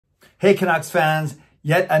Hey Canucks fans,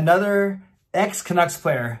 yet another ex-Canucks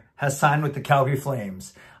player has signed with the Calgary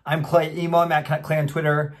Flames. I'm Clay Emo, I'm at Clay on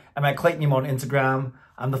Twitter, I'm at Clayton Emo on Instagram.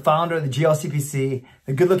 I'm the founder of the GLCPC,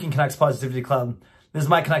 the Good Looking Canucks Positivity Club. This is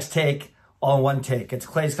my Canucks take, all in one take. It's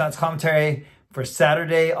Clay's Canucks commentary for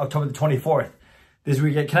Saturday, October the 24th. This is where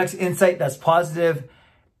you get Canucks insight that's positive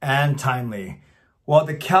and timely. Well,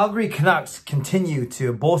 the Calgary Canucks continue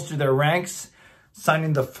to bolster their ranks,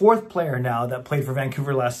 signing the fourth player now that played for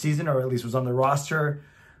Vancouver last season, or at least was on the roster,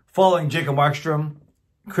 following Jacob Markstrom,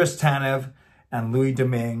 Chris Tanev, and Louis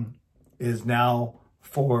Domingue is now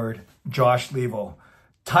forward Josh Leivo.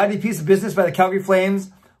 Tidy piece of business by the Calgary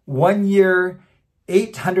Flames, 1 year,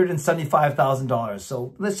 $875,000.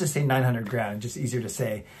 So let's just say 900 grand, just easier to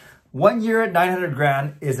say. 1 year at 900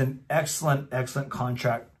 grand is an excellent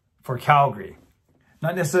contract for Calgary.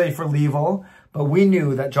 Not necessarily for Leivo, but we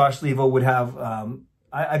knew that Josh Leivo would have,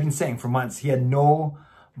 I've been saying for months, he had no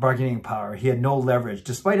bargaining power. He had no leverage.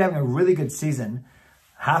 Despite having a really good season,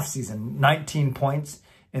 half season, 19 points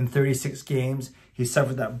in 36 games. He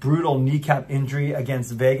suffered that brutal kneecap injury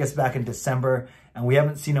against Vegas back in December, and we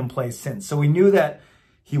haven't seen him play since. So we knew that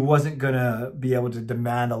he wasn't going to be able to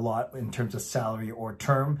demand a lot in terms of salary or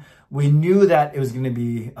term. We knew that it was going to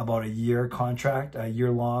be about a year contract, a year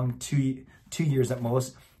long, two years at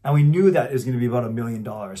most. And we knew that it was going to be about $1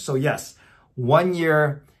 million. So yes, 1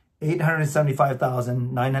 year,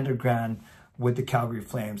 875,000, 900 grand with the Calgary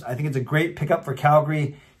Flames. I think it's a great pickup for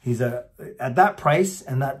Calgary. He's at that price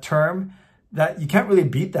and that term that you can't really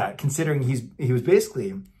beat that, considering he was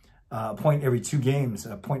basically a point every 2 games,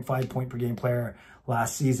 a 0.5 point per game player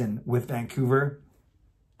last season with Vancouver.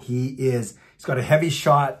 He's got a heavy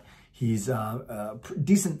shot. He's a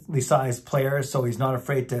decently sized player, so he's not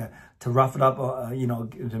afraid to rough it up,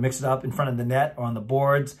 to mix it up in front of the net or on the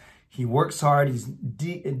boards. He works hard. He's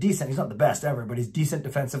decent. He's not the best ever, but he's decent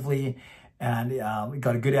defensively, and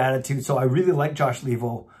got a good attitude. So I really liked Josh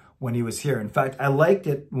Leivo when he was here. In fact, I liked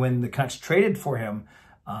it when the Canucks traded for him,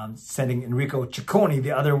 sending Enrico Ciccone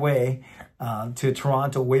the other way to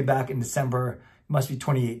Toronto way back in December. It must be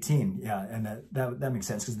 2018. Yeah, and that makes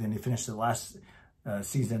sense because then he finished the last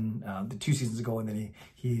season, the 2 seasons ago, and then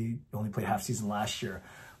he only played half season last year.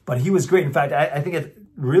 But he was great. In fact, I think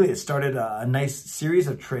it started a nice series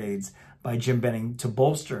of trades by Jim Benning to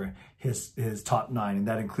bolster his top 9. And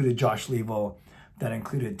that included Josh Leivo, that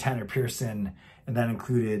included Tanner Pearson, and that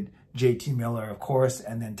included JT Miller, of course,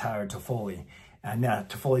 and then Tyler Toffoli. And now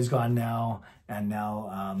Toffoli's gone now, and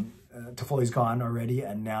now Toffoli's gone already,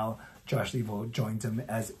 and now Josh Leivo joins him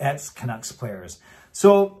as ex-Canucks players.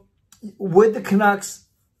 So would the Canucks,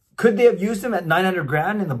 could they have used him at 900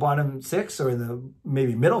 grand in the bottom 6 or the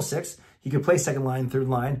maybe middle 6? He could play second line, third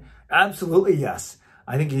line. Absolutely, yes.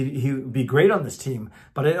 I think he would be great on this team.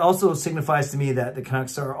 But it also signifies to me that the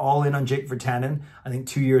Canucks are all in on Jake Virtanen. I think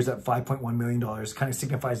 2 years at $5.1 million kind of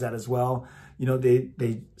signifies that as well. You know,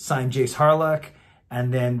 they signed Jace Harlock,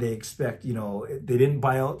 and then they expect, they didn't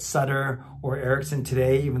buy out Sutter or Eriksson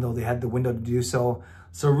today, even though they had the window to do so.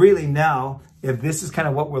 So really now, if this is kind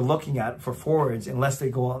of what we're looking at for forwards, unless they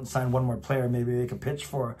go out and sign one more player, maybe they could pitch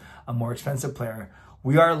for a more expensive player.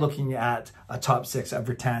 We are looking at a top 6 of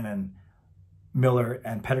Virtanen, Miller,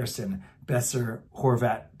 and Pettersson, Besser,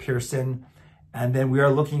 Horvat, Pearson. And then we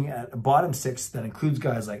are looking at a bottom 6 that includes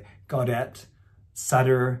guys like Gaudette,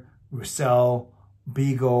 Sutter, Roussel,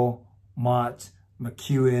 Beagle, Mott,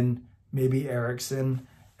 McEwen, maybe Eriksson,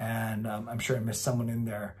 and I'm sure I missed someone in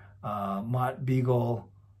there. Mott, Beagle,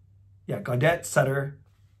 Gaudette, Sutter,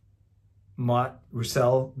 Mott,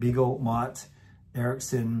 Roussel, Beagle, Mott,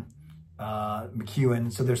 Eriksson,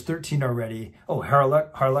 McEwen. So there's 13 already. Oh,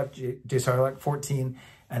 Jace Harlock, 14.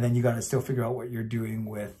 And then you got to still figure out what you're doing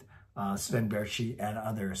with Sven Baertschi and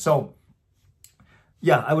others. So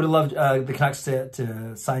yeah, I would have loved the Canucks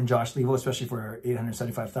to sign Josh Leivo, especially for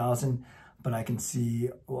 $875,000. But I can see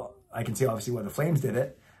obviously why the Flames did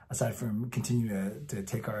it, aside from continuing to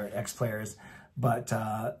take our ex-players. But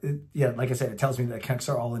yeah, like I said, it tells me that the Canucks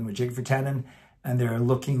are all in with Jake Virtanen, and they're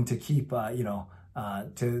looking to keep,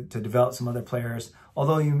 to develop some other players.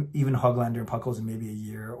 Although even Höglander and Puckles maybe a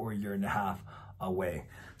year or a year and a half away.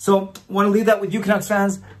 So want to leave that with you, Canucks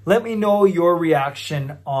fans. Let me know your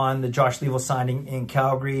reaction on the Josh Leivo signing in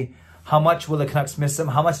Calgary. How much will the Canucks miss him?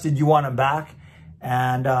 How much did you want him back?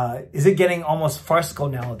 And is it getting almost farcical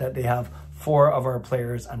now that they have 4 of our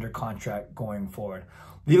players under contract going forward?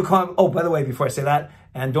 Leave a comment. Oh, by the way, before I say that,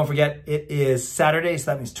 and don't forget, it is Saturday,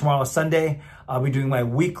 so that means tomorrow is Sunday. I'll be doing my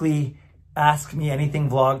weekly Ask Me Anything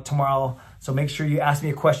vlog tomorrow. So make sure you ask me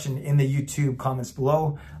a question in the YouTube comments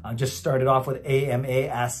below. Just started off with AMA,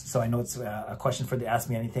 ask, so I know it's a question for the Ask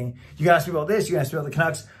Me Anything. You can ask me about this, you can ask me about the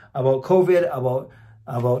Canucks, about COVID,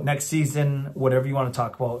 about next season, whatever you want to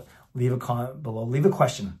talk about. Leave a comment below, leave a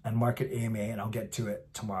question, and mark it AMA, and I'll get to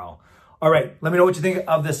it tomorrow. All right, let me know what you think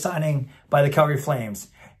of this signing by the Calgary Flames.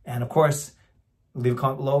 And of course, leave a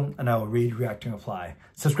comment below, and I will read, react, and reply.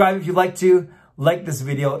 Subscribe if you'd like to. Like this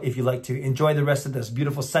video if you'd like to. Enjoy the rest of this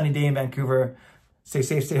beautiful sunny day in Vancouver. Stay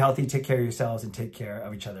safe, stay healthy, take care of yourselves, and take care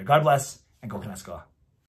of each other. God bless, and go Canucks go.